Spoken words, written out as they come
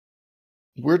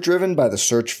We're driven by the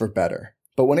search for better.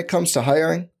 But when it comes to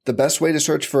hiring, the best way to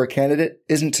search for a candidate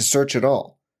isn't to search at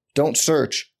all. Don't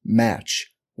search,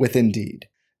 match with Indeed.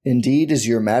 Indeed is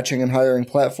your matching and hiring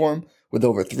platform with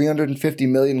over 350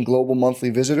 million global monthly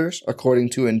visitors,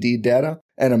 according to Indeed data,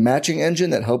 and a matching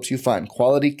engine that helps you find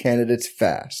quality candidates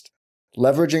fast.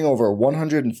 Leveraging over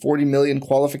 140 million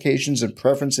qualifications and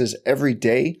preferences every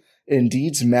day,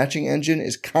 Indeed's matching engine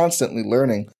is constantly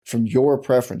learning from your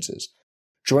preferences.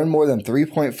 Join more than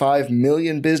 3.5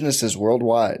 million businesses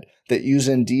worldwide that use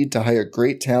Indeed to hire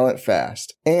great talent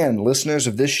fast. And listeners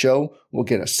of this show will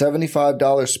get a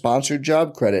 $75 sponsored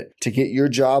job credit to get your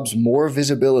jobs more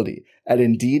visibility at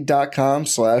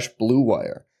Indeed.com/Blue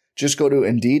Wire. Just go to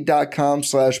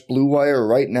Indeed.com/Blue Wire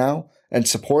right now and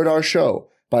support our show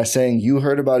by saying you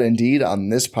heard about Indeed on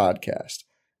this podcast.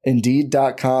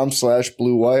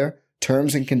 Indeed.com/Blue Wire.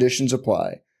 Terms and conditions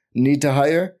apply. Need to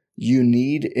hire? You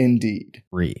need Indeed.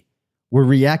 We're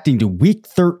reacting to week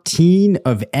 13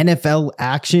 of NFL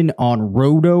action on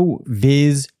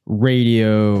RotoViz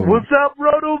Radio. What's up,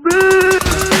 RotoViz?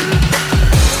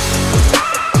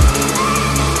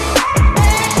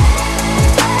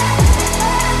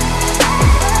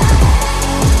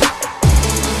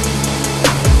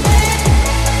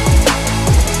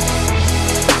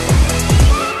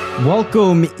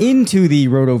 Welcome into the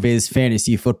RotoViz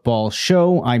Fantasy Football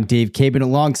Show. I'm Dave Cabin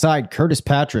alongside Curtis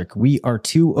Patrick. We are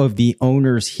two of the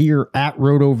owners here at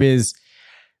RotoViz,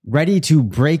 ready to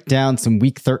break down some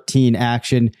Week 13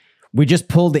 action. We just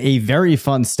pulled a very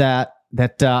fun stat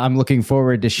that I'm looking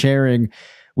forward to sharing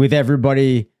with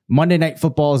everybody. Monday Night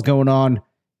Football is going on.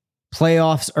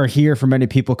 Playoffs are here for many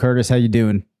people. Curtis, how you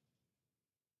doing?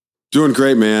 Doing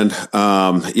great, man.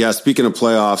 Speaking of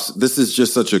playoffs, this is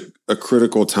just such a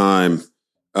critical time.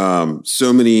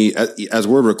 So many, as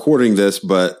we're recording this,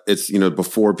 but it's,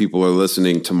 before people are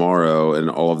listening tomorrow and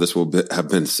all of this will have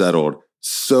been settled.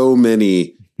 So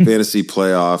many fantasy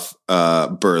playoff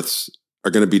berths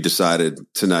are going to be decided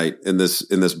tonight in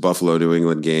this Buffalo New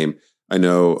England game. I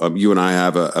know you and I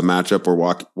have a matchup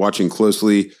we're watching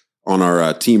closely on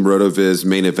our Team RotoViz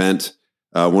main event.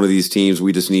 One of these teams,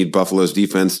 we just need Buffalo's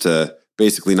defense to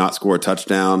basically not score a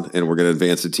touchdown, and we're going to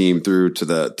advance the team through to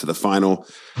the final.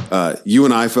 You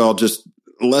and I fell just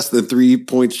less than 3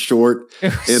 points short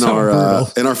in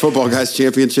our Football Guys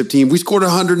Championship team. We scored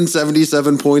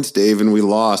 177 points, Dave, and we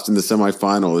lost in the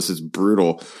semifinal. This is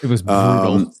brutal. It was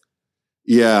brutal.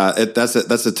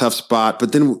 That's a tough spot.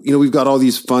 But then we've got all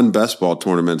these fun best ball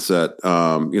tournaments that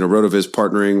RotoViz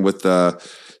partnering with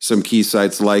some key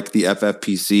sites like the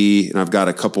FFPC, and I've got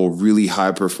a couple really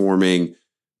high-performing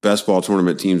best ball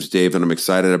tournament teams, Dave, and I'm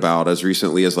excited about. As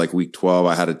recently as like week 12,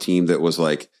 I had a team that was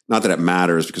like, not that it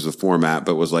matters because of format,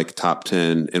 but was like top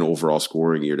 10 in overall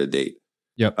scoring year to date.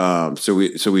 Yep. So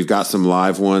we've got some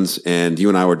live ones, and you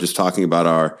and I were just talking about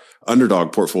our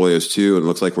underdog portfolios too, and it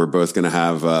looks like we're both going to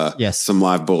have some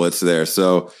live bullets there.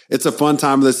 So it's a fun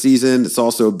time of the season. It's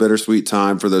also a bittersweet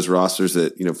time for those rosters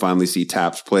that finally see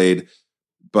taps played.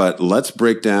 But let's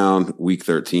break down week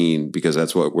 13 because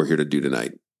that's what we're here to do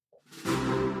tonight.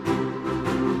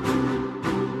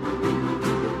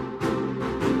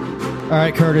 All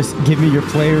right, Curtis, give me your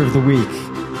player of the week.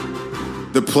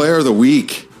 The player of the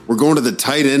week. We're going to the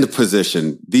tight end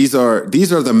position. These are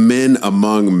the men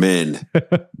among men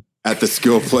at the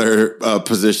skill player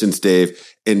positions, Dave.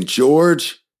 And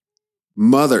George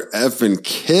Mother effing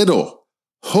Kittle.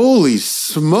 Holy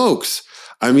smokes.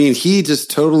 I mean, he just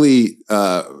totally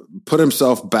put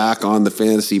himself back on the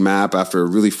fantasy map after a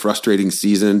really frustrating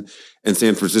season in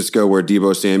San Francisco where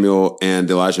Deebo Samuel and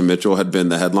Elijah Mitchell had been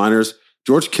the headliners.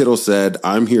 George Kittle said,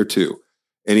 I'm here too.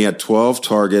 And he had 12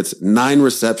 targets, 9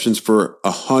 receptions for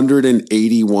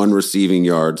 181 receiving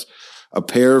yards, a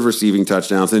pair of receiving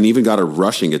touchdowns, and even got a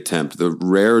rushing attempt, the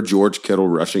rare George Kittle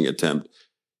rushing attempt.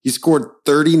 He scored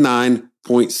 39.6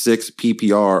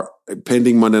 PPR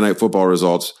pending Monday Night Football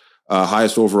results.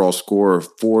 Highest overall score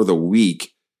for the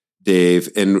week, Dave.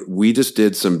 And we just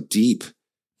did some deep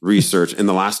research in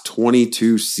the last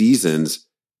 22 seasons.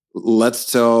 Let's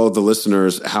tell the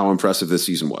listeners how impressive this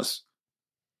season was.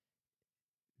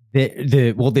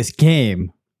 This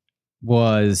game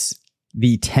was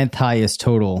the 10th highest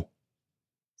total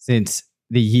since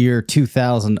the year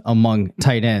 2000 among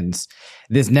tight ends.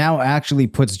 This now actually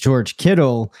puts George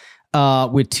Kittle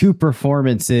with 2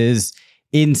 performances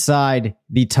inside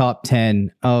the top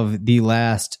 10 of the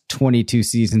last 22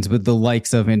 seasons with the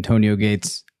likes of Antonio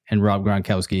Gates and Rob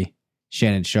Gronkowski,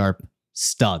 Shannon Sharp,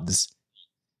 studs.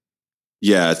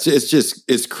 Yeah,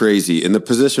 it's crazy. And the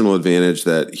positional advantage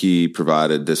that he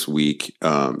provided this week,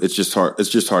 it's just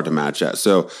hard to match at.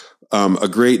 So a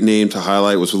great name to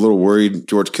highlight. Was a little worried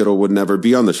George Kittle would never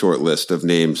be on the short list of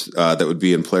names that would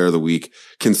be in Player of the Week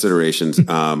considerations.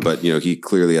 But he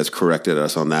clearly has corrected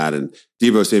us on that. And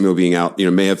Deebo Samuel being out,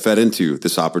 may have fed into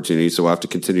this opportunity. So we'll have to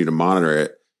continue to monitor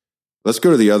it. Let's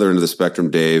go to the other end of the spectrum,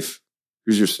 Dave.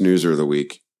 Who's your snoozer of the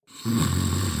week?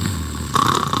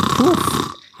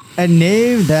 A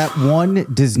name that one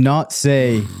does not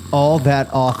say all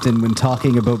that often when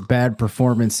talking about bad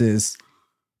performances,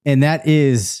 and that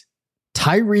is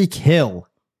Tyreek Hill,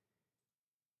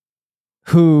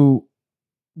 who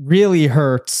really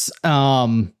hurts,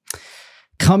 coming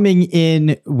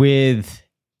in with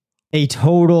a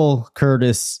total,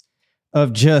 Curtis,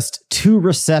 of just 2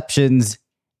 receptions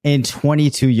and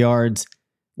 22 yards,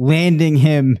 landing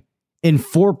him in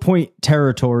 4-point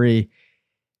territory.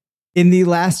 In the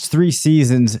last 3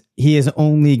 seasons, he has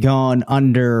only gone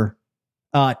under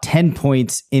 10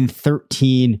 points in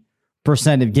 13%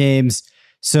 of games.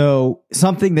 So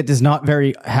something that does not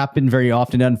happen very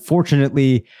often.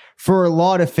 Unfortunately, for a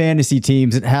lot of fantasy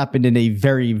teams, it happened in a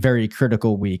very, very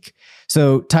critical week.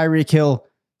 So Tyreek Hill,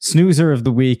 snoozer of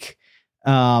the week.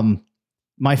 My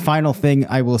final thing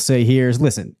I will say here is,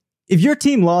 listen, if your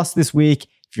team lost this week,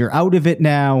 if you're out of it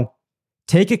now,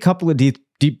 take a couple of deep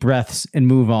breaths and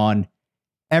move on.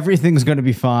 Everything's going to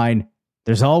be fine.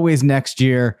 There's always next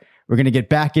year. We're going to get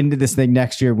back into this thing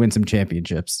next year, win some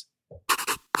championships.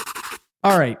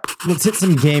 All right, let's hit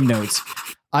some game notes.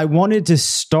 I wanted to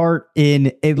start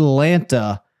in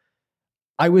Atlanta.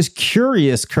 I was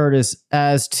curious, Curtis,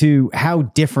 as to how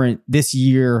different this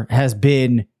year has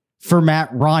been for Matt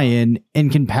Ryan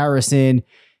in comparison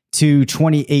to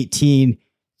 2018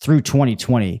 through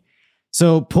 2020.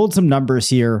 So pulled some numbers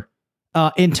here.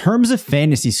 In terms of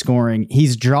fantasy scoring,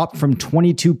 he's dropped from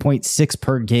 22.6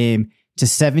 per game to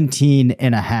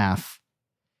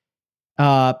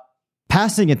 17.5.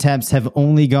 Passing attempts have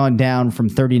only gone down from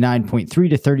 39.3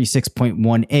 to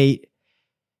 36.18.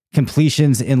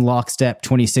 Completions in lockstep,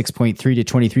 26.3 to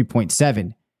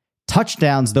 23.7.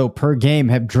 Touchdowns, though, per game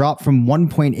have dropped from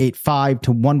 1.85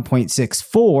 to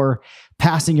 1.64.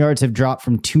 Passing yards have dropped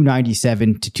from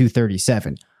 297 to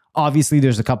 237. Obviously,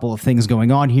 there's a couple of things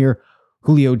going on here.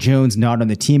 Julio Jones not on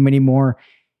the team anymore.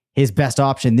 His best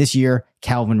option this year,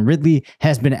 Calvin Ridley,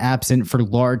 has been absent for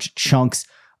large chunks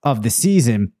of the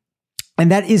season. And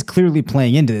that is clearly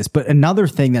playing into this. But another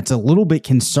thing that's a little bit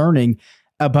concerning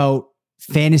about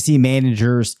fantasy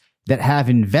managers that have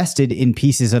invested in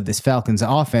pieces of this Falcons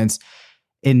offense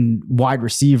in wide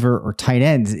receiver or tight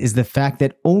ends is the fact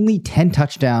that only 10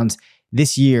 touchdowns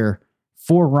this year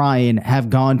for Ryan have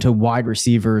gone to wide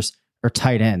receivers or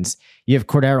tight ends. You have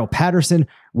Cordero Patterson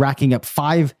racking up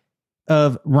 5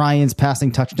 of Ryan's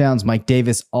passing touchdowns. Mike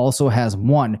Davis also has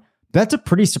 1. That's a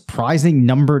pretty surprising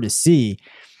number to see.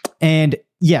 And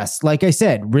yes, like I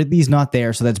said, Ridley's not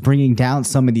there, so that's bringing down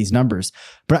some of these numbers.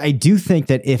 But I do think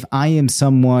that if I am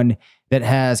someone that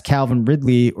has Calvin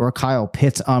Ridley or Kyle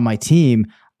Pitts on my team,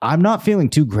 I'm not feeling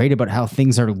too great about how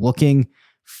things are looking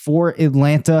for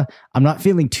Atlanta. I'm not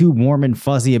feeling too warm and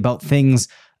fuzzy about things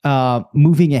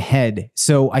moving ahead.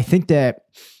 So I think that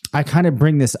I kind of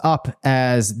bring this up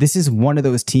as this is one of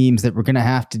those teams that we're going to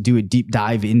have to do a deep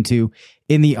dive into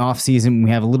in the offseason. We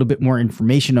have a little bit more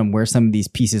information on where some of these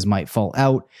pieces might fall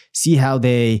out, see how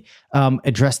they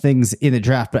address things in the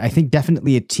draft. But I think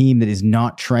definitely a team that is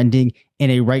not trending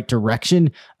in a right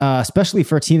direction, especially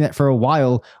for a team that for a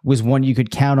while was one you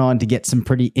could count on to get some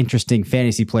pretty interesting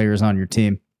fantasy players on your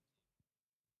team.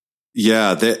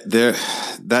 Yeah,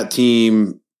 that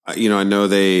team, I know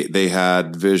they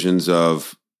had visions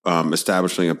of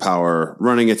establishing a power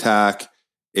running attack.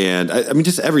 And I mean,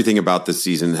 just everything about this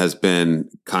season has been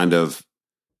kind of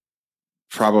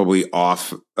probably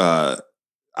off, the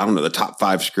top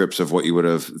 5 scripts of what you would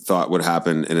have thought would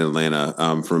happen in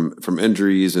Atlanta, from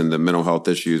injuries and the mental health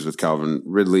issues with Calvin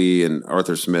Ridley and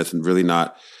Arthur Smith, and really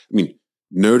not,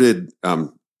 noted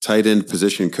tight end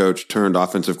position coach turned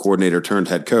offensive coordinator turned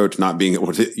head coach, not being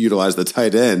able to utilize the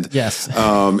tight end. Yes.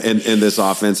 In this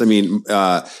offense.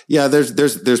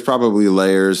 There's probably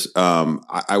layers.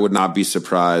 I would not be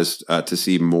surprised to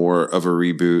see more of a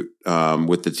reboot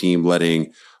with the team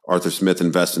letting Arthur Smith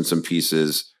invest in some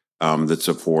pieces that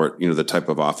support, the type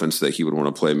of offense that he would want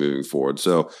to play moving forward.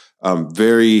 So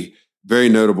very, very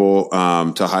notable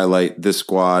to highlight this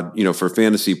squad, for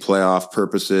fantasy playoff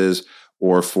purposes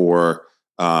or for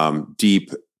deep,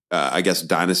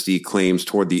 dynasty claims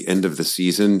toward the end of the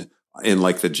season in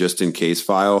like the just in case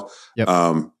file. Yep.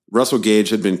 Russell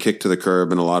Gage had been kicked to the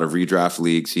curb in a lot of redraft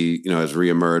leagues. He, has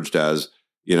reemerged as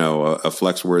a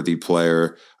flex-worthy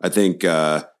player. I think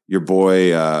your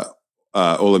boy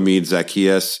Olamide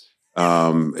Zaccheaus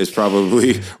is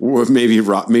probably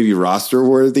maybe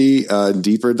roster-worthy,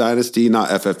 deeper dynasty, not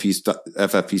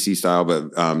FFPC style,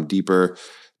 but deeper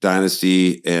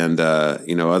dynasty. And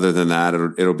other than that,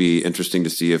 it'll be interesting to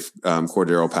see if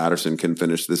Cordero Patterson can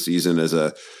finish the season as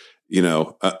a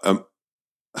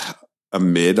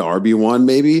mid RB1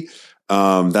 maybe.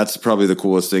 That's probably the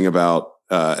coolest thing about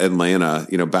Atlanta,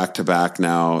 back-to-back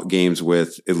now games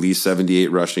with at least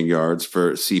 78 rushing yards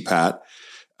for CPAT.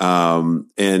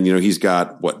 And he's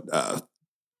got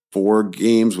 4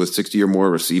 games with 60 or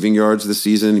more receiving yards this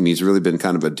season. I mean, he's really been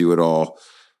kind of a do-it-all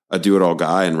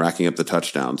guy and racking up the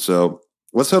touchdowns. So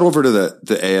let's head over to the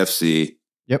AFC.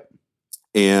 Yep.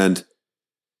 And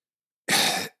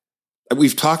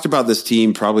we've talked about this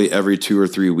team probably every 2 or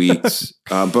 3 weeks,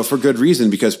 but for good reason,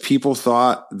 because people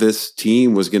thought this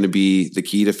team was going to be the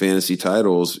key to fantasy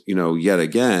titles, yet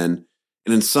again.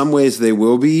 And in some ways they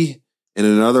will be, and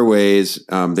in other ways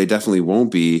they definitely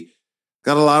won't be.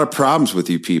 Got a lot of problems with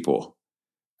you people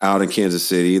out in Kansas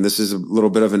City, and this is a little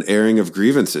bit of an airing of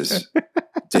grievances,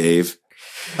 Dave.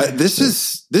 This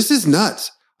is nuts.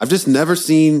 I've just never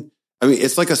seen. I mean,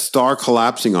 it's like a star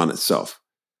collapsing on itself.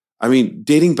 I mean,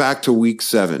 dating back to week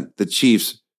 7, the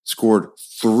Chiefs scored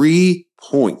 3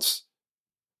 points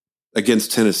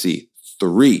against Tennessee.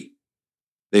 3.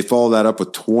 They followed that up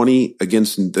with 20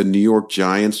 against the New York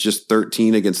Giants, just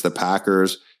 13 against the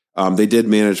Packers. They did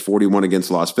manage 41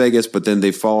 against Las Vegas, but then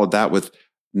they followed that with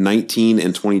 19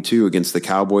 and 22 against the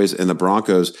Cowboys and the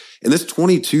Broncos. And this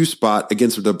 22 spot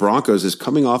against the Broncos is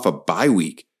coming off a bye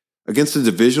week against a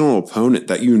divisional opponent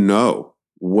that you know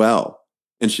well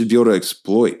and should be able to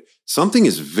exploit. Something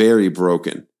is very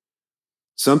broken.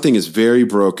 Something is very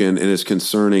broken and is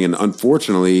concerning. And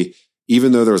unfortunately,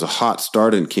 even though there was a hot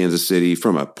start in Kansas City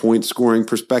from a point scoring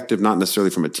perspective, not necessarily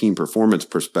from a team performance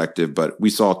perspective, but we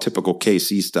saw typical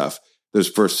KC stuff those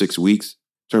first 6 weeks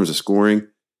in terms of scoring.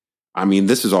 I mean,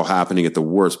 this is all happening at the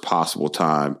worst possible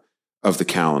time of the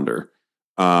calendar.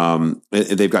 And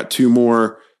they've got 2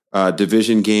 more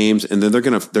division games, and then they're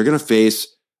gonna face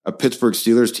a Pittsburgh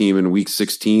Steelers team in week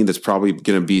 16 that's probably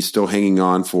going to be still hanging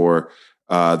on for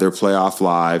their playoff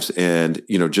lives and,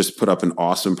 just put up an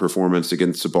awesome performance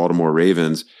against the Baltimore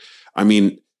Ravens. I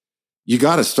mean, you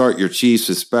got to start your Chiefs,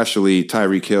 especially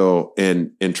Tyreek Hill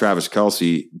and Travis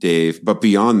Kelce, Dave. But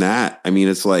beyond that, I mean,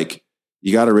 it's like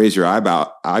you got to raise your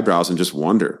eyebrows and just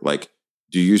wonder, like,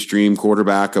 do you stream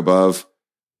quarterback above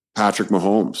Patrick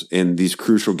Mahomes in these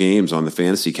crucial games on the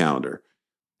fantasy calendar?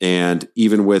 And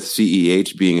even with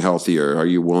CEH being healthier, are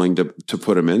you willing to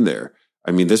put him in there?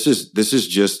 I mean, this is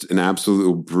just an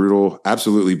absolutely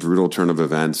brutal turn of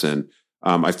events. And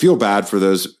I feel bad for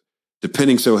those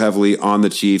depending so heavily on the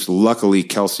Chiefs. Luckily,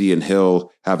 Kelce and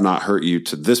Hill have not hurt you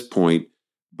to this point.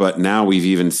 But now we've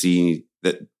even seen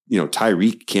that,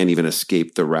 Tyreek can't even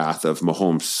escape the wrath of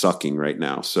Mahomes sucking right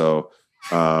now. So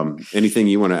anything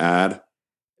you want to add?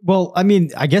 Well, I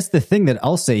mean, I guess the thing that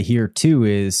I'll say here too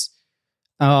is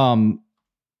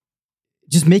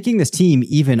just making this team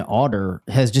even odder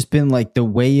has just been like the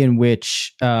way in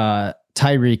which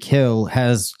Tyreek Hill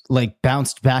has like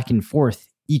bounced back and forth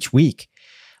each week.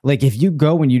 Like if you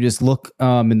go and you just look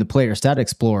in the player stat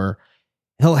explorer,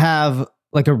 he'll have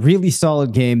like a really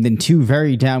solid game, then 2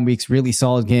 very down weeks, really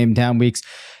solid game, down weeks.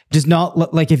 Just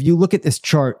not like if you look at this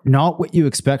chart, not what you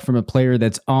expect from a player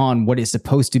that's on what is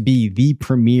supposed to be the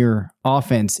premier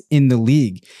offense in the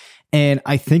league. And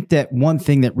I think that one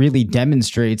thing that really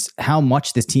demonstrates how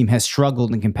much this team has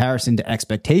struggled in comparison to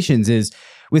expectations is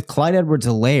with Clyde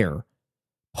Edwards-Helaire.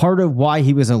 Part of why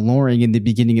he was alluring in the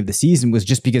beginning of the season was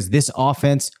just because this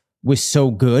offense was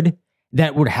so good that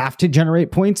it would have to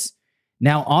generate points.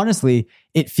 Now, honestly,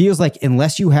 it feels like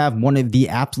unless you have one of the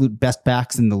absolute best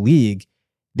backs in the league,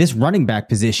 this running back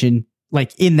position,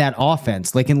 like in that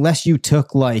offense, like unless you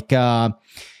took like Christian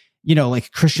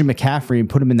McCaffrey and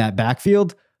put him in that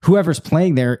backfield, whoever's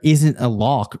playing there isn't a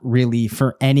lock really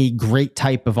for any great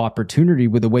type of opportunity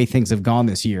with the way things have gone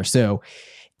this year. So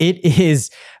it is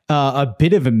a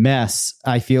bit of a mess,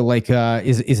 I feel like,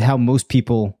 is how most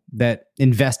people that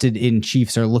invested in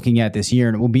Chiefs are looking at this year.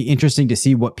 And it will be interesting to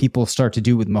see what people start to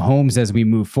do with Mahomes as we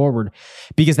move forward,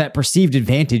 because that perceived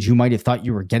advantage you might have thought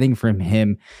you were getting from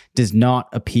him does not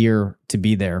appear to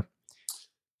be there.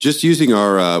 Just using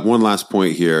our one last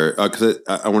point here, because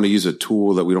I want to use a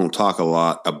tool that we don't talk a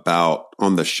lot about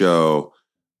on the show,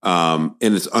 and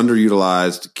it's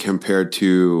underutilized compared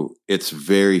to its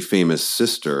very famous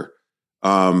sister.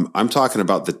 I'm talking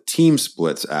about the Team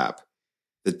Splits app.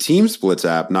 The Team Splits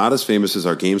app, not as famous as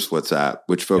our Game Splits app,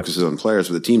 which focuses on players,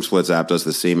 but the Team Splits app does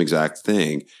the same exact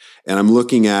thing. And I'm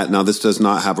looking at, now this does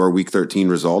not have our week 13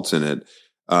 results in it.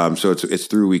 So it's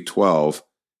through week 12,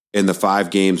 and the 5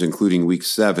 games, including week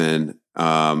 7,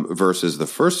 versus the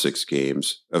first 6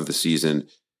 games of the season,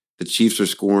 the Chiefs are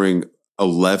scoring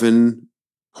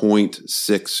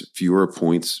 11.6 fewer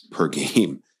points per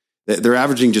game. They're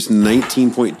averaging just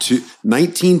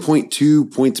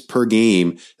 19.2 points per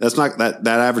game. That's not that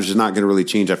average is not going to really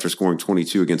change after scoring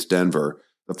 22 against Denver.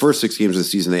 The first 6 games of the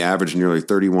season, they averaged nearly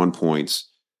 31 points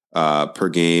per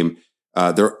game.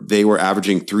 They were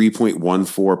averaging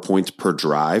 3.14 points per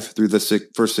drive through the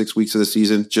first 6 weeks of the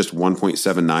season, just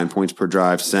 1.79 points per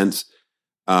drive since.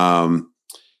 You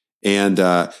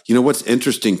know what's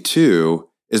interesting too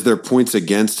is their points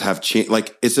against have changed.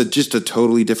 Like it's just a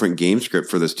totally different game script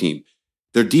for this team.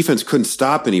 Their defense couldn't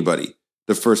stop anybody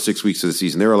the first 6 weeks of the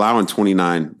season. They were allowing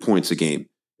 29 points a game,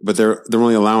 but they're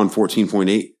only allowing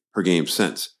 14.8 per game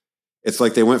since. It's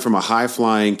like they went from a high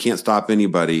flying, can't stop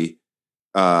anybody,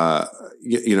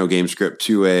 game script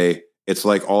to it's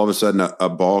like all of a sudden a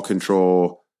ball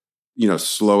control,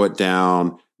 slow it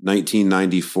down,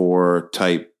 1994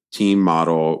 type team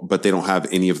model, but they don't have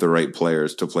any of the right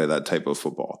players to play that type of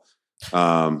football.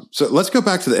 So let's go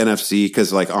back to the NFC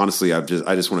because, like, honestly, I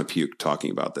just want to puke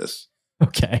talking about this.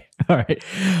 Okay, all right.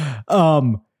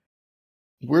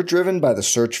 We're driven by the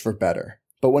search for better,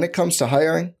 but when it comes to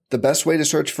hiring, the best way to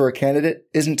search for a candidate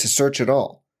isn't to search at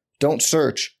all. Don't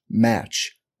search,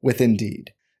 match with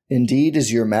Indeed. Indeed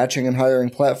is your matching and hiring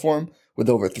platform with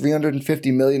over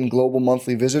 350 million global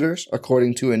monthly visitors,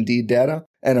 according to Indeed data,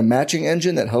 and a matching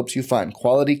engine that helps you find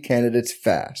quality candidates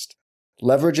fast.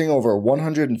 Leveraging over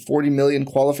 140 million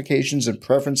qualifications and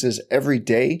preferences every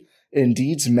day,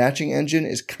 Indeed's matching engine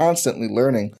is constantly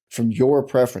learning from your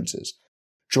preferences.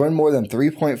 Join more than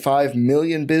 3.5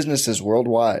 million businesses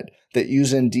worldwide that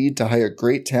use Indeed to hire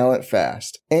great talent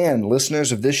fast. And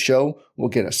listeners of this show will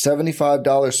get a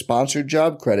 $75 sponsored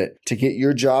job credit to get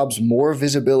your jobs more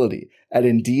visibility at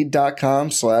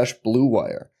Indeed.com/Blue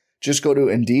Wire. Just go to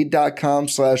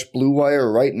Indeed.com/Blue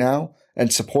Wire right now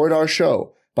and support our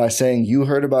show by saying you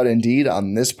heard about Indeed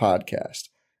on this podcast.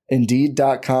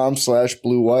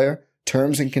 Indeed.com/Blue Wire.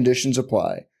 Terms and conditions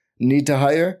apply. Need to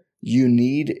hire? You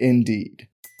need Indeed.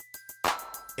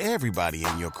 Everybody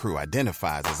in your crew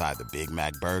identifies as either Big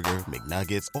Mac Burger,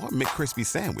 McNuggets, or McCrispy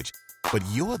Sandwich. But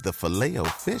you're the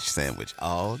Filet-O-Fish Sandwich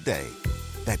all day.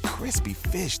 That crispy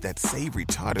fish, that savory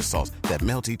tartar sauce, that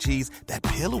melty cheese, that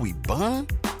pillowy bun.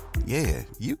 Yeah,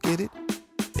 you get it.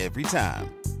 Every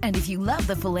time. And if you love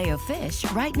the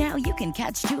Filet-O-Fish, right now you can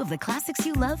catch 2 of the classics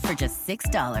you love for just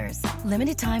 $6.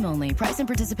 Limited time only. Price and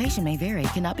participation may vary.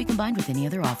 Cannot be combined with any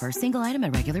other offer. Single item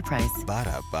at regular price.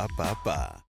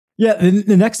 Ba-da-ba-ba-ba. Yeah,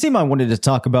 the next team I wanted to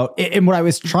talk about, and what I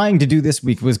was trying to do this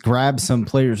week was grab some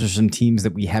players or some teams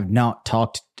that we have not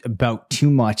talked about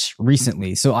too much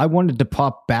recently. So I wanted to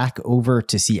pop back over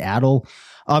to Seattle.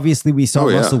 Obviously, we saw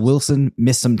Russell Wilson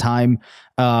miss some time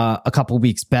a couple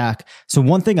weeks back. So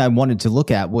one thing I wanted to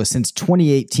look at was since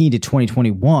 2018 to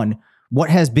 2021, what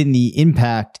has been the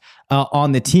impact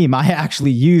on the team? I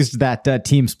actually used that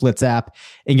Team Splits app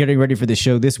in getting ready for the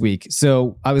show this week.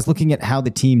 So I was looking at how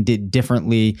the team did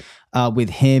differently with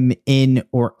him in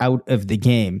or out of the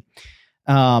game.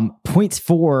 Points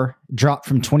for dropped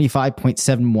from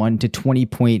 25.71 to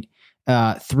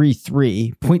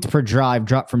 20.33. Points per drive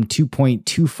dropped from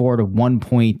 2.24 to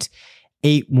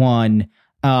 1.81.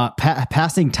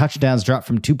 Passing touchdowns drop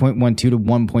from 2.12 to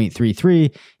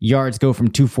 1.33. Yards go from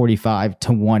 245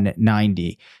 to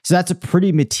 190. So that's a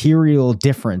pretty material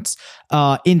difference.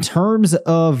 In terms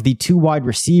of the 2 wide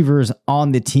receivers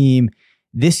on the team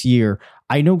this year,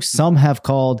 I know some have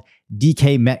called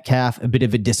DK Metcalf a bit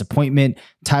of a disappointment.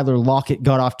 Tyler Lockett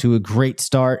got off to a great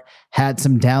start, had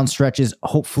some down stretches.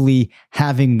 Hopefully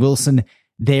having Wilson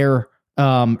there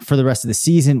for the rest of the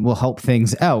season will help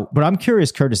things out. But I'm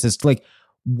curious, Curtis, as to like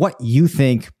what you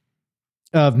think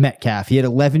of Metcalf. He had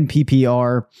 11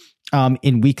 PPR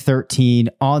in week 13.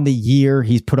 On the year,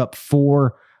 he's put up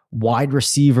 4 wide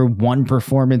receiver 1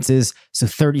 performances. So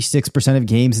 36% of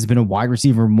games has been a wide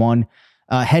receiver 1.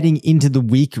 Heading into the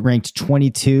week, ranked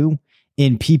 22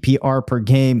 in PPR per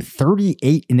game,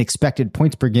 38 in expected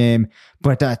points per game,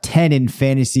 but 10 in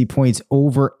fantasy points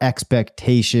over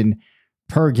expectation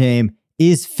per game.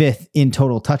 Is 5th in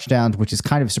total touchdowns, which is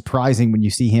kind of surprising when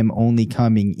you see him only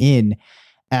coming in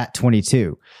at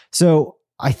 22. So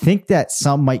I think that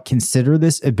some might consider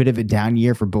this a bit of a down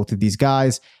year for both of these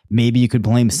guys. Maybe you could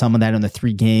blame some of that on the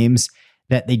 3 games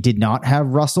that they did not have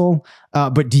Russell.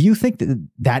 But do you think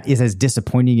that is as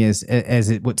disappointing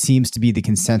as what seems to be the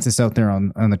consensus out there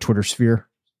on the Twitter sphere?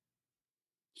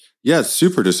 Yeah, it's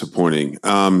super disappointing.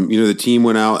 The team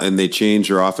went out and they changed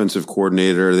their offensive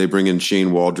coordinator. They bring in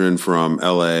Shane Waldron from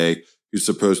LA, who's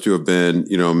supposed to have been,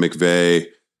 McVay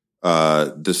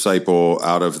disciple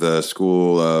out of the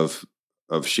school of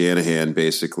Shanahan,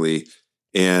 basically.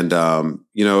 And,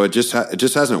 it just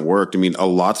hasn't worked. I mean, a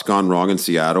lot's gone wrong in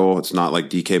Seattle. It's not like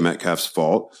DK Metcalf's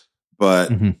fault,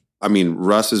 but I mean,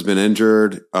 Russ has been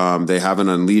injured. They haven't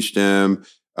unleashed him.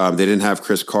 They didn't have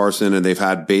Chris Carson, and they've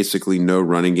had basically no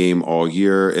running game all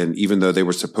year. And even though they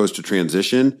were supposed to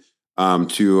transition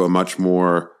to a much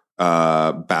more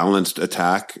balanced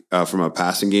attack from a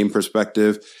passing game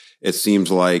perspective, it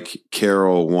seems like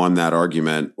Carroll won that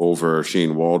argument over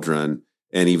Shane Waldron.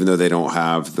 And even though they don't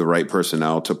have the right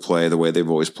personnel to play the way they've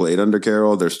always played under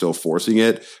Carroll, they're still forcing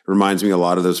it. It reminds me a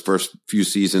lot of those first few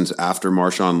seasons after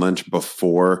Marshawn Lynch,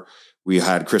 before we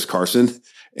had Chris Carson,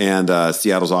 and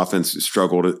Seattle's offense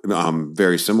struggled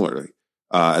very similarly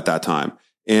at that time.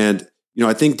 And,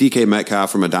 I think DK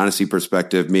Metcalf, from a dynasty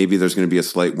perspective, maybe there's going to be a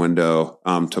slight window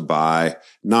to buy,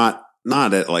 not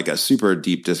at like a super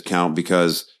deep discount,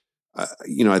 because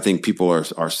I think people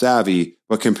are savvy,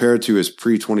 but compared to his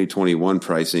pre-2021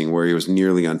 pricing, where he was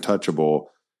nearly untouchable,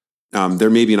 there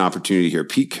may be an opportunity here.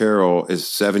 Pete Carroll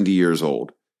is 70 years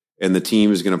old, and the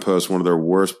team is going to post one of their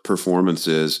worst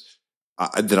performances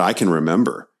that I can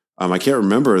remember. I can't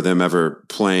remember them ever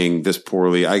playing this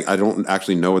poorly. I don't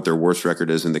actually know what their worst record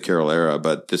is in the Carroll era,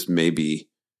 but this may be.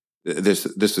 This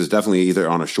is definitely either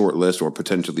on a short list or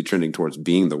potentially trending towards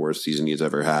being the worst season he's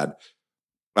ever had.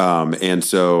 And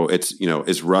so it's,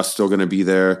 is Russ still going to be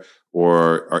there,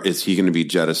 or is he going to be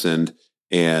jettisoned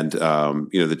and,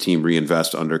 the team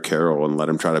reinvest under Carroll and let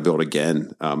him try to build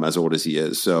again, as old as he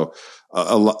is. So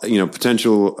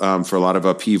potential, for a lot of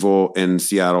upheaval in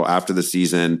Seattle after the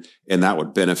season, and that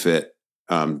would benefit,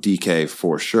 DK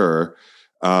for sure.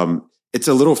 It's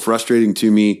a little frustrating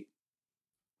to me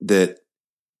that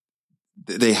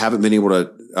they haven't been able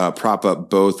to prop up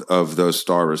both of those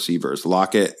star receivers.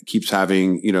 Lockett keeps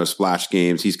having, splash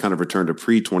games. He's kind of returned to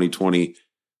pre-2020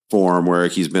 form, where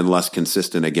he's been less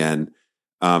consistent again.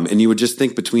 And you would just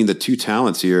think, between the two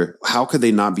talents here, how could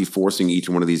they not be forcing each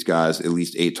one of these guys at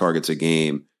least 8 targets a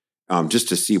game, just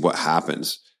to see what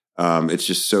happens? It's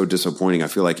just so disappointing. I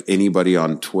feel like anybody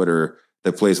on Twitter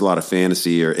that plays a lot of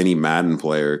fantasy, or any Madden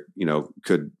player,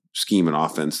 could scheme an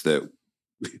offense that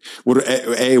would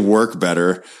A, work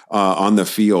better on the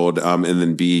field, and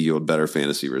then B, yield better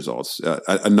fantasy results.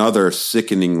 Another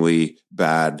sickeningly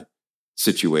bad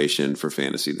situation for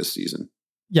fantasy this season.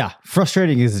 Yeah,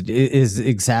 frustrating is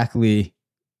exactly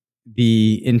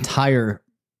the entire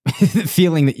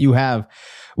feeling that you have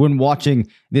when watching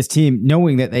this team,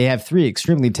 knowing that they have 3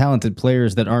 extremely talented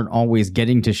players that aren't always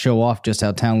getting to show off just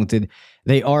how talented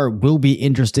they are. Will be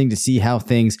interesting to see how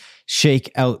things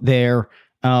shake out there.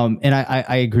 And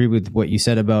I agree with what you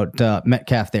said about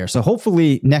Metcalf there. So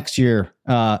hopefully next year,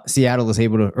 Seattle is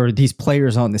able to, or these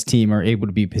players on this team are able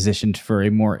to be positioned for a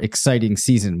more exciting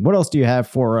season. What else do you have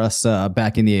for us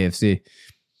back in the AFC?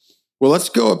 Well, let's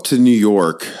go up to New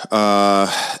York,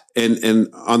 and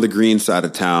on the green side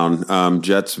of town,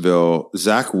 Jetsville.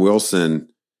 Zach Wilson.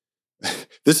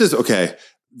 This is okay.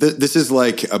 This is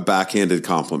like a backhanded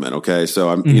compliment. Okay. So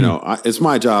I'm, it's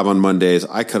my job on Mondays.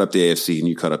 I cut up the AFC and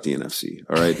you cut up the NFC.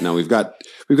 All right. Now we've got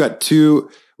two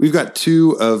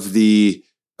of the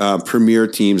premier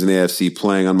teams in the AFC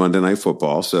playing on Monday Night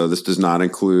Football. So this does not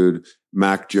include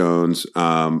Mac Jones,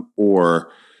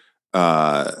 or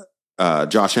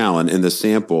Josh Allen in the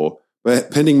sample, but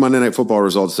pending Monday Night Football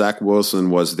results, Zach Wilson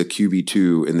was the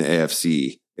QB2 in the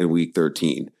AFC in week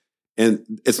 13. And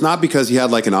it's not because he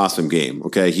had like an awesome game.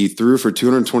 Okay. He threw for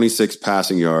 226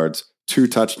 passing yards, 2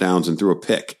 touchdowns, and threw a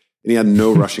pick, and he had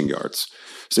no rushing yards.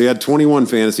 So he had 21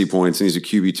 fantasy points, and he's a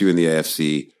QB2 in the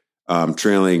AFC,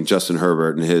 trailing Justin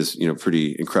Herbert in his,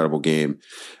 pretty incredible game.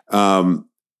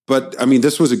 But I mean,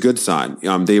 this was a good sign.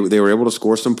 They were able to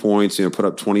score some points, put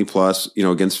up 20 plus,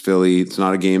 against Philly. It's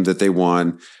not a game that they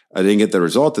won. I didn't get the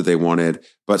result that they wanted,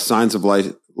 but signs of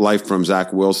life from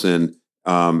Zach Wilson.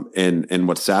 And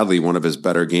what's sadly one of his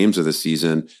better games of the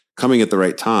season, coming at the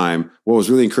right time. What was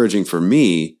really encouraging for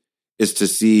me is to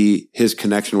see his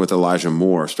connection with Elijah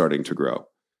Moore starting to grow,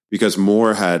 because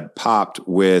Moore had popped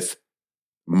with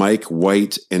Mike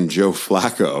White and Joe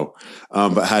Flacco,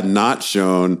 but had not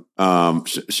shown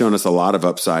us a lot of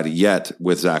upside yet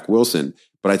with Zach Wilson.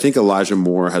 But I think Elijah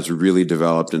Moore has really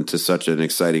developed into such an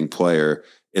exciting player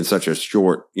in such a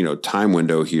short, time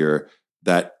window here,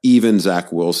 that even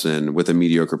Zach Wilson with a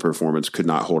mediocre performance could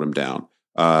not hold him down.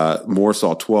 Moore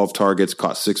saw 12 targets,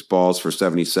 caught 6 balls for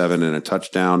 77 and a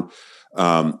touchdown.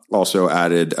 Also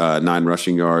added 9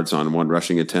 rushing yards on 1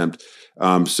 rushing attempt.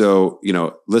 So,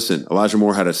 listen, Elijah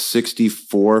Moore had a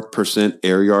 64%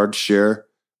 air yard share,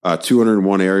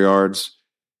 201 air yards.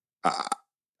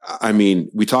 I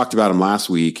mean, we talked about him last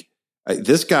week.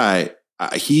 This guy,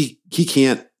 he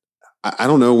can't, I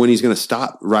don't know when he's going to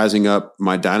stop rising up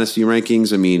my dynasty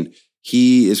rankings. I mean,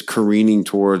 he is careening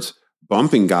towards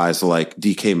bumping guys like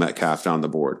DK Metcalf down the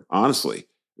board. Honestly,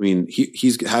 I mean,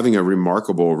 he's having a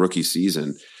remarkable rookie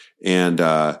season and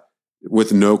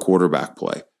with no quarterback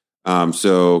play.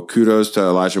 So kudos to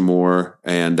Elijah Moore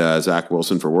and Zach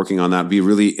Wilson for working on that. It'd be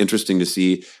really interesting to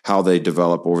see how they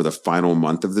develop over the final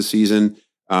month of the season,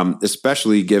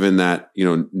 especially given that,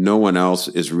 no one else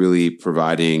is really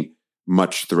providing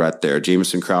much threat there.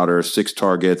 Jamison Crowder, 6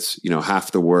 targets,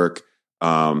 half the work,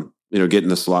 getting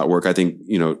the slot work. I think,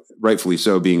 rightfully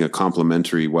so, being a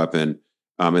complementary weapon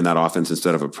in that offense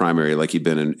instead of a primary like he'd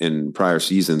been in prior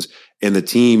seasons. And the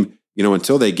team,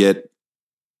 until they get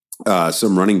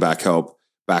some running back help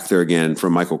back there again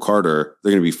from Michael Carter,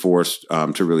 they're going to be forced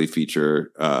to really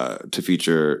feature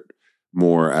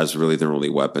Moore as really their only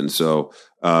weapon. So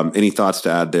any thoughts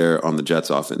to add there on the Jets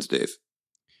offense, Dave?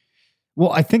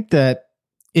 Well, I think that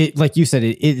like you said,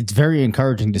 it's very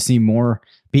encouraging to see Moore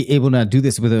be able to do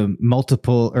this with a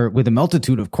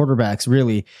multitude of quarterbacks,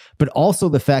 really, but also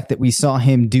the fact that we saw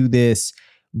him do this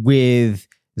with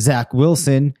Zach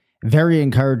Wilson. Very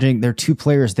encouraging. They're 2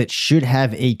 players that should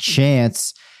have a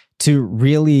chance to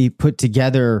really put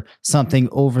together something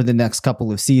over the next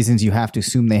couple of seasons. You have to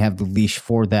assume they have the leash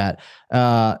for that.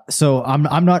 So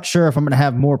I'm not sure if I'm going to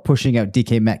have more pushing out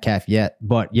DK Metcalf yet,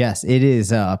 but yes, it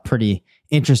is pretty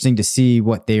interesting to see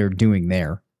what they are doing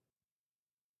there.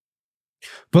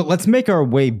 But let's make our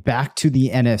way back to the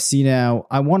NFC now.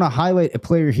 I want to highlight a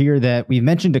player here that we've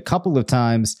mentioned a couple of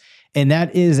times, and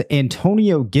that is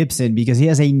Antonio Gibson, because he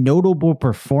has a notable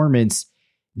performance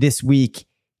this week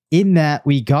in that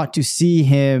we got to see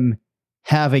him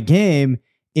have a game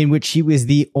in which he was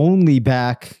the only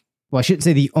back. Well, I shouldn't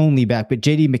say the only back, but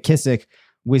JD McKissic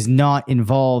was not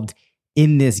involved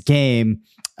in this game.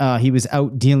 He was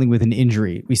out dealing with an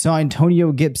injury. We saw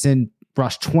Antonio Gibson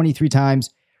rush 23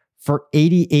 times for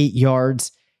 88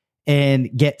 yards and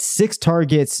get 6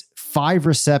 targets, 5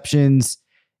 receptions,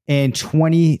 and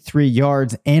 23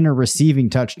 yards and a receiving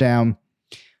touchdown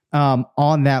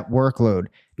on that workload.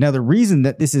 Now, the reason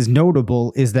that this is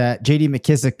notable is that JD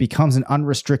McKissic becomes an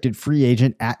unrestricted free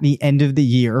agent at the end of the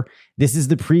year. This is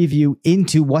the preview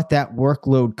into what that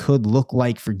workload could look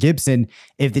like for Gibson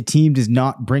if the team does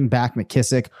not bring back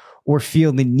McKissic or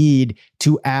feel the need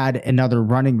to add another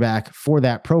running back for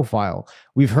that profile.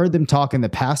 We've heard them talk in the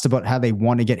past about how they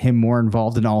want to get him more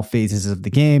involved in all phases of the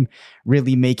game,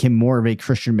 really make him more of a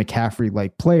Christian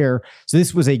McCaffrey-like player. So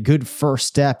this was a good first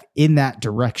step in that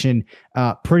direction.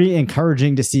 Pretty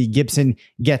encouraging to see Gibson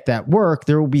get that work.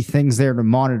 There will be things there to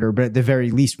monitor, but at the very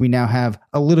least, we now have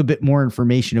a little bit more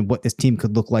information of what this team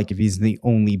could look like if he's the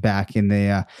only back in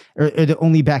the or the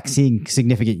only back seeing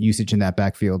significant usage in that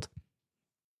backfield.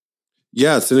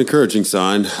 Yeah, it's an encouraging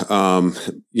sign.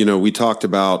 We talked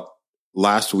about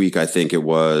last week, I think it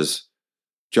was,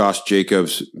 Josh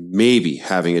Jacobs maybe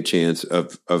having a chance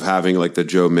of having like the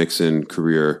Joe Mixon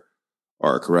career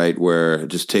arc, right? Where it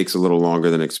just takes a little longer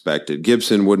than expected.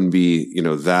 Gibson wouldn't be,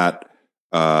 that,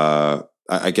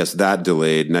 I guess that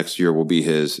delayed. Next year will be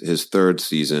his 3rd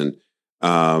season.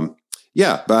 But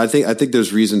I think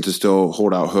there's reason to still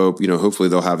hold out hope. Hopefully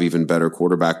they'll have even better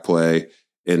quarterback play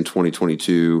in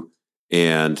 2022.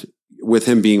 And with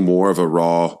him being more of a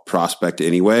raw prospect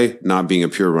anyway, not being a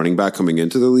pure running back coming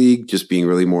into the league, just being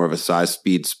really more of a size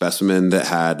speed specimen that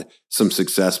had some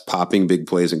success popping big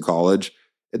plays in college.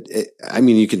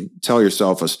 You can tell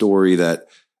yourself a story that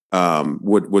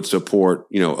would support,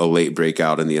 a late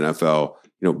breakout in the NFL,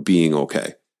 being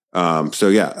okay.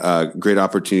 Great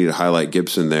opportunity to highlight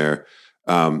Gibson there.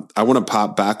 I want to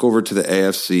pop back over to the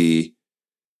AFC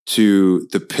to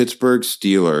the Pittsburgh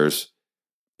Steelers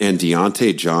and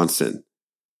Deontay Johnson.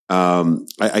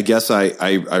 I guess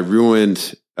I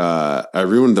ruined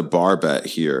the bar bet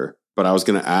here, but I was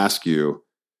going to ask you,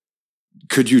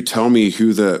 could you tell me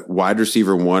who the wide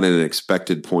receiver 1 in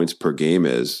expected points per game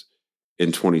is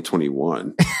in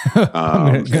 2021? I'm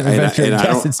going to venture and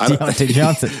guess it's Deontay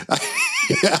Johnson.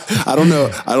 I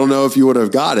don't know if you would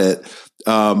have got it.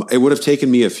 It would have taken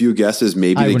me a few guesses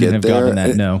maybe to get there. Gotten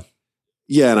that, no.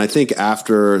 Yeah, and I think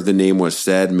after the name was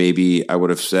said, maybe I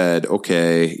would have said,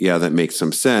 okay, yeah, that makes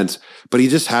some sense. But he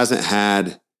just hasn't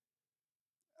had,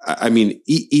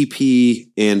 EP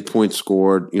and points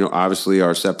scored, obviously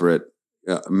are separate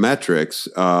metrics,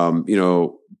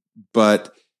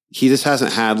 but he just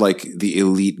hasn't had like the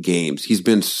elite games. He's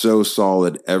been so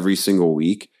solid every single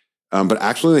week, but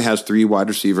actually only has 3 wide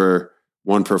receiver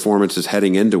 1 performances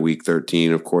heading into week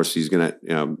 13. Of course, he's going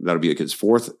to, that'll be like his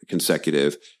 4th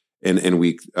consecutive in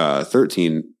week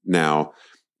 13 now.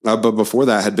 But before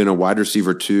that had been a wide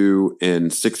receiver 2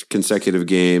 in 6 consecutive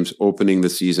games, opening the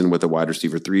season with a wide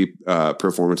receiver 3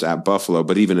 performance at Buffalo.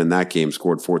 But even in that game,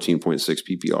 scored 14.6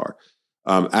 PPR.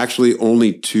 Actually,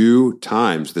 only 2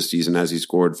 times this season has he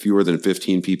scored fewer than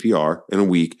 15 PPR in a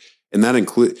week, and that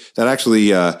actually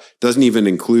doesn't even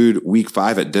include week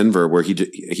 5 at Denver, where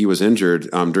he was injured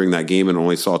during that game and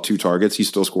only saw 2 targets. He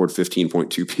still scored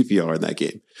 15.2 PPR in that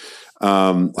game.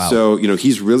 Wow. So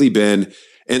he's really been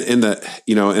in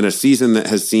a season that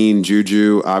has seen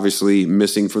Juju obviously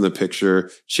missing from the picture,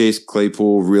 Chase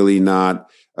Claypool really not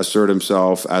assert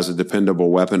himself as a dependable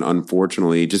weapon,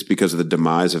 unfortunately, just because of the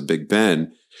demise of Big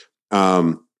Ben.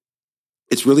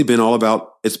 It's been all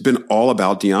about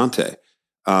Deontay.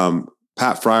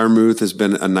 Pat Freiermuth has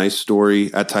been a nice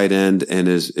story at tight end and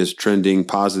is trending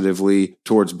positively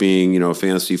towards being, a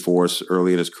fantasy force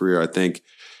early in his career, I think,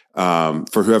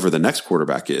 for whoever the next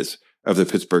quarterback is of the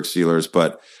Pittsburgh Steelers.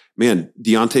 But man,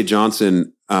 Deontay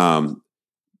Johnson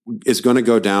is going to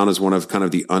go down as one of kind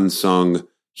of the unsung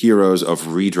heroes of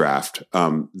redraft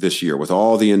this year, with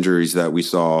all the injuries that we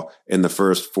saw in the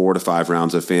first 4 to 5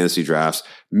 rounds of fantasy drafts.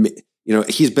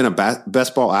 He's been a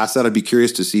best ball asset. I'd be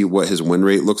curious to see what his win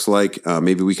rate looks like.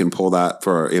 Maybe we can pull that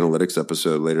for our analytics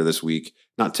episode later this week.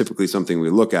 Not typically something we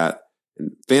look at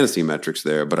in fantasy metrics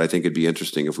there, but I think it'd be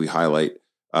interesting if we highlight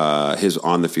his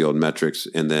on the field metrics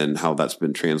and then how that's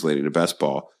been translated to best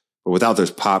ball. But without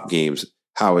those pop games,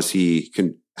 how is he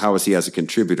as a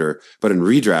contributor? But in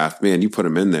redraft, man, you put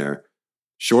him in there.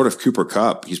 Short of Cooper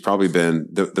Kupp, he's probably been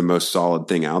the most solid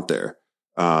thing out there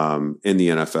in the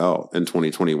NFL in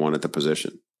 2021 at the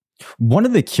position. One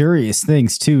of the curious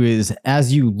things too is,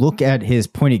 as you look at his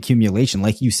point accumulation,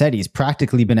 like you said, he's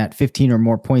practically been at 15 or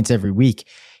more points every week.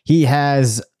 He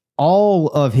has all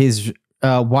of his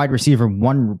wide receiver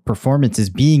 1 performances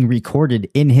being recorded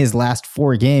in his last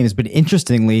 4 games. But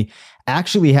interestingly,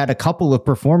 actually had a couple of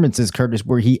performances, Curtis,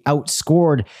 where he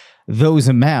outscored those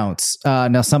amounts.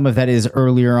 Now, some of that is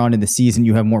earlier on in the season.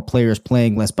 You have more players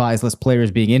playing, less buys, less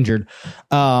players being injured.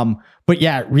 But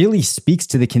yeah, it really speaks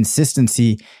to the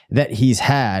consistency that he's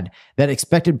had. That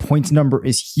expected points number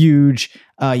is huge.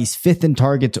 He's 5th in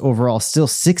targets overall, still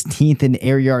 16th in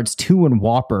air yards, 2 in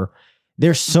Whopper.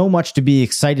 There's so much to be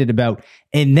excited about.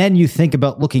 And then you think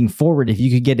about looking forward, if you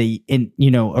could get a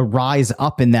rise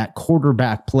up in that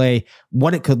quarterback play,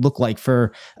 what it could look like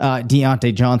for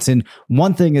Deontay Johnson.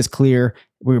 One thing is clear,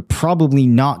 we're probably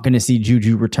not going to see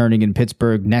Juju returning in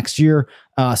Pittsburgh next year.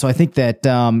 So I think that,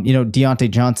 Deontay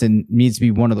Johnson needs to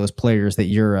be one of those players that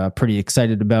you're pretty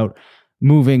excited about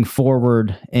moving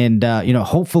forward. And,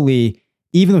 hopefully,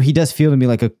 even though he does feel to me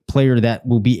like a player that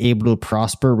will be able to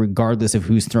prosper regardless of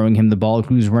who's throwing him the ball,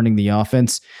 who's running the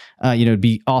offense, it'd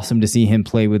be awesome to see him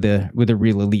play with a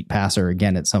real elite passer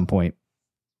again at some point.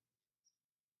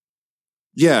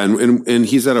 Yeah, and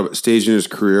he's at a stage in his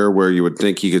career where you would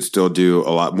think he could still do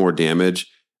a lot more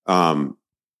damage.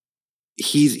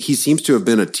 He seems to have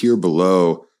been a tier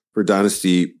below for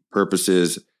dynasty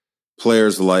purposes.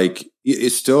 Players like,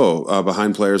 it's still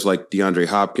behind players like DeAndre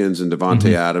Hopkins and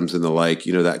Devontae Adams and the like,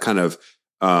 that kind of,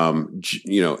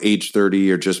 age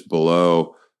 30 or just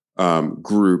below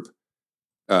group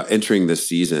entering this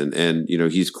season. And,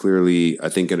 he's clearly, I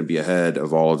think, going to be ahead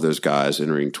of all of those guys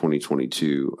entering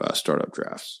 2022 startup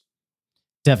drafts.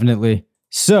 Definitely.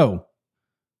 So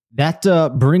that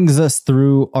brings us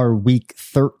through our week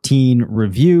 13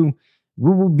 review.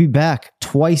 We will be back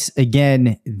twice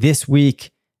again this week.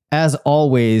 As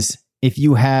always, if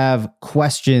you have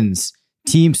questions,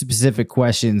 team-specific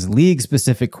questions,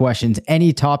 league-specific questions,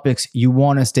 any topics you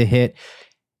want us to hit,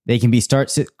 they can be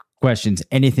start-sit questions.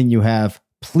 Anything you have,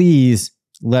 please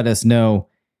let us know.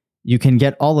 You can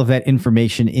get all of that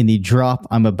information in the drop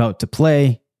I'm about to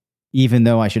play, even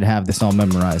though I should have this all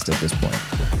memorized at this point.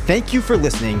 Thank you for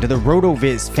listening to the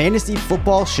RotoViz Fantasy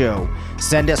Football Show.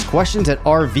 Send us questions at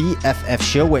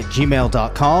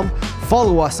rvffshow@gmail.com.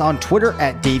 Follow us on Twitter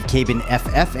at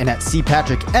DaveCabinFF and at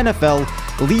CPatrickNFL.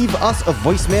 Leave us a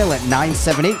voicemail at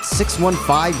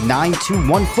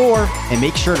 978-615-9214 and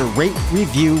make sure to rate,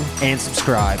 review, and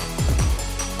subscribe.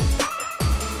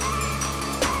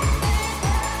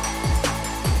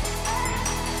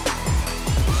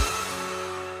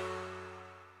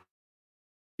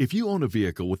 If you own a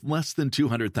vehicle with less than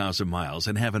 200,000 miles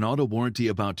and have an auto warranty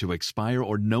about to expire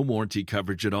or no warranty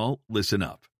coverage at all, listen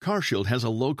up. CarShield has a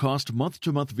low-cost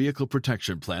month-to-month vehicle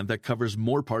protection plan that covers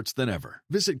more parts than ever.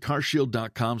 Visit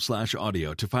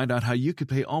carshield.com/audio to find out how you could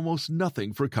pay almost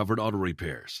nothing for covered auto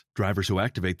repairs. Drivers who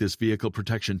activate this vehicle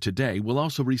protection today will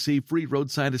also receive free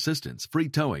roadside assistance, free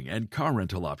towing, and car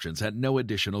rental options at no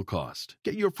additional cost.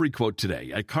 Get your free quote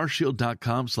today at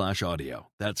carshield.com/audio.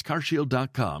 That's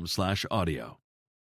carshield.com/audio.